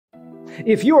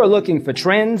If you are looking for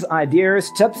trends,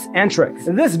 ideas, tips, and tricks,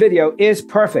 this video is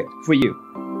perfect for you.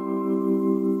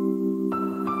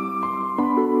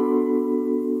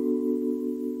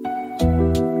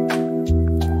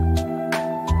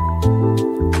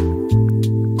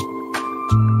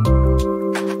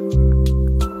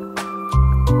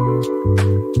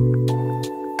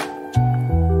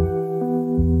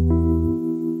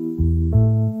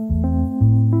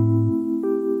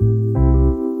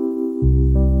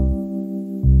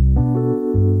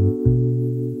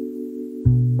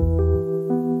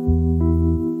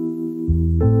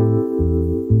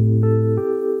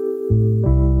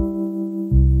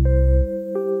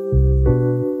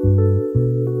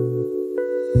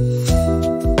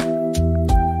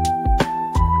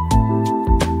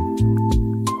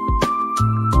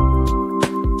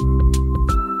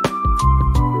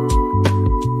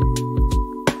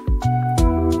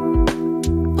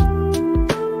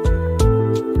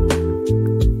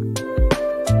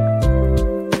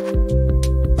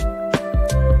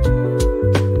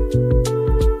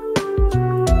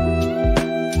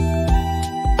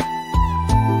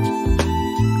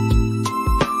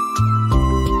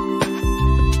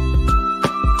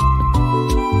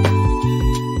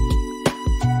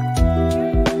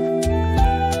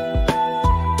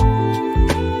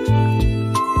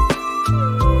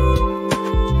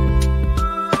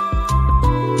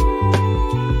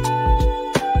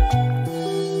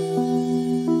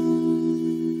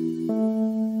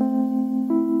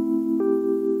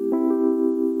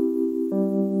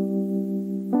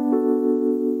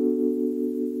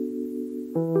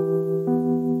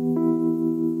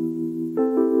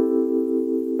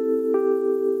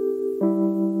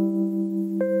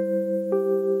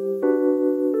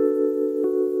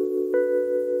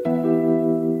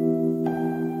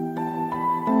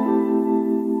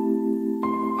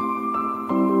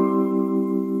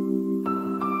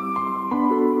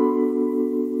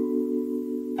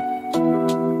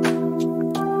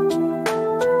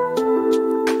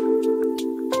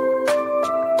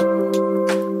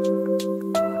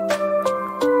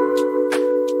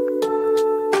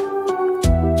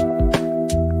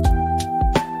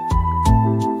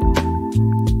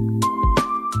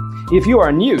 If you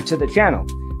are new to the channel,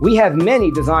 we have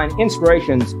many design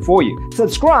inspirations for you.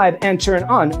 Subscribe and turn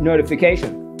on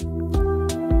notifications.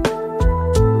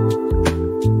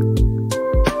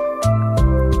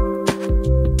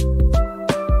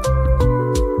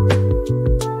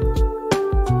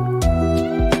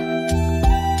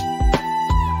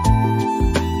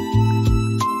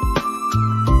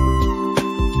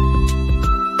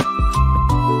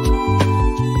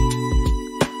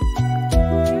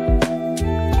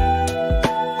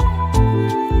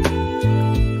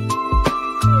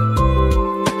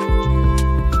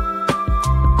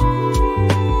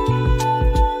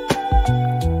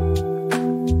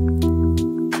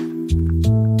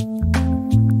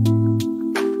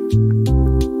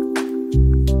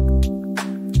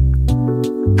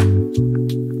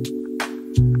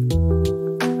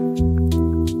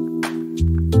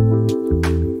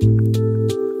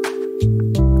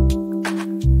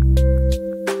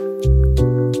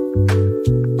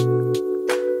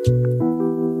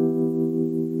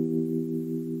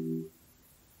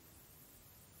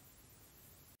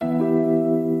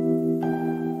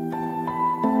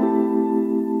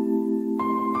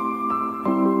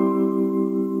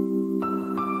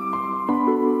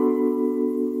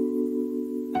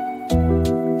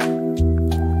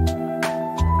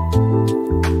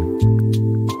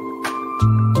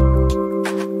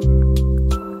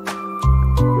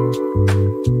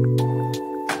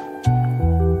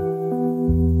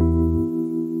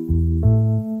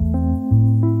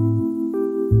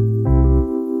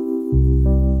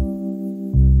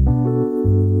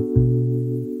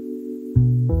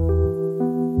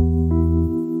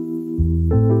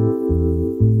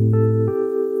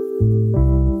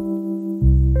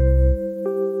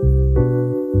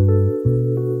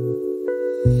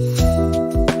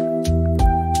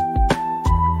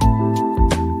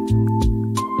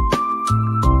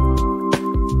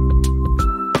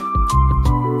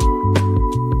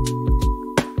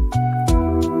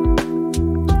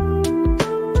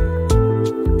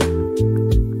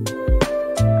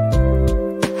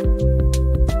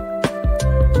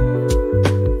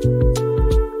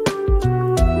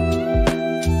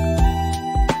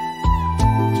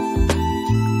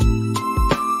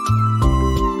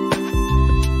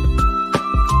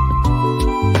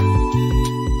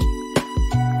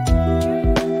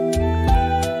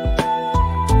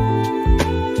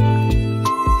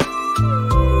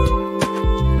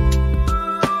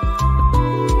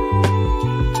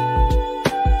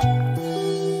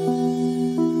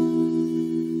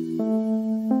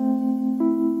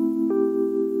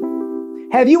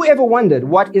 Have you ever wondered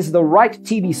what is the right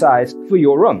TV size for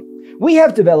your room? We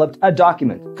have developed a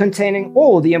document containing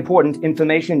all the important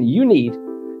information you need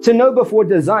to know before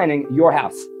designing your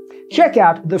house. Check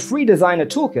out the free designer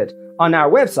toolkit on our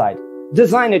website,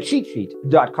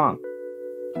 designercheatsheet.com.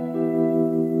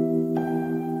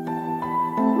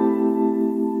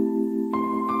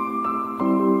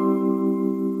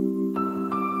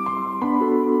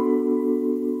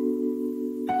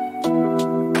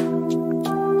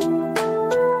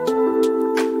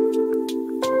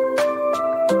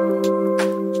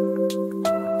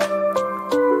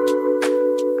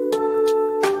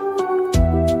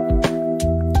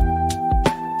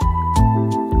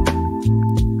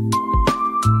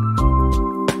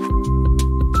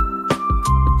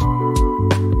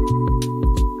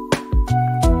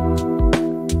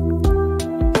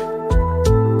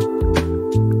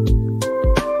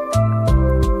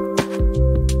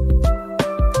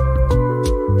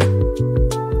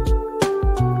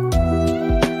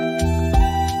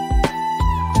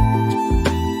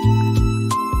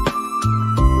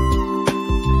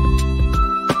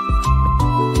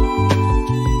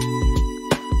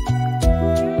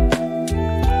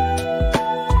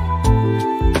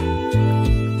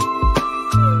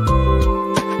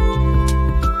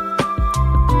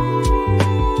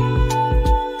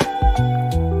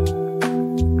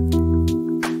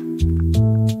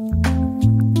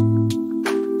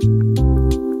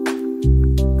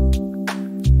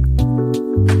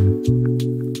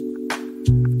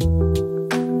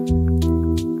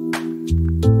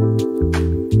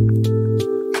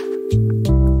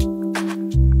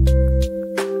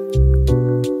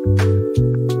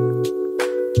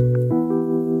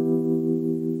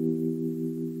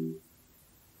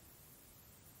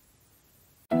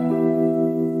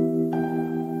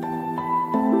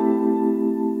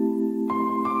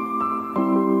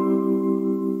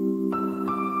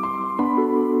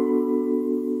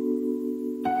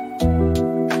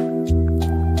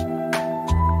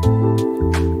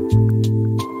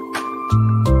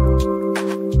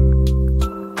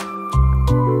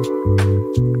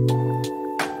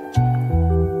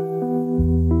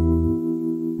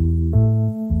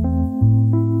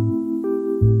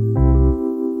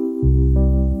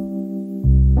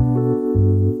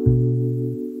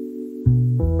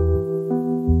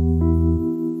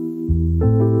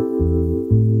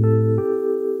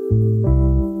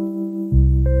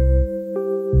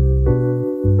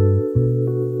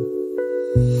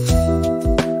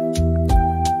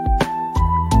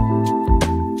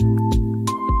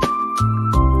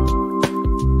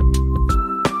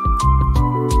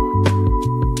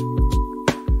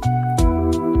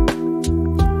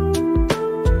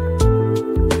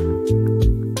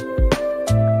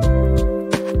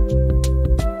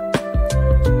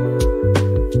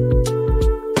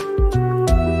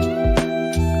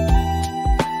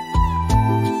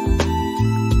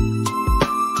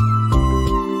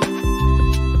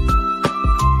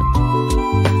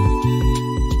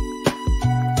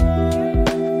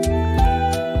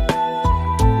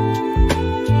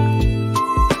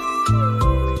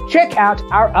 Check out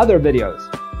our other videos.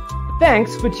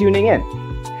 Thanks for tuning in.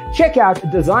 Check out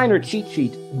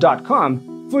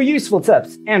designercheatsheet.com for useful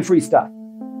tips and free stuff.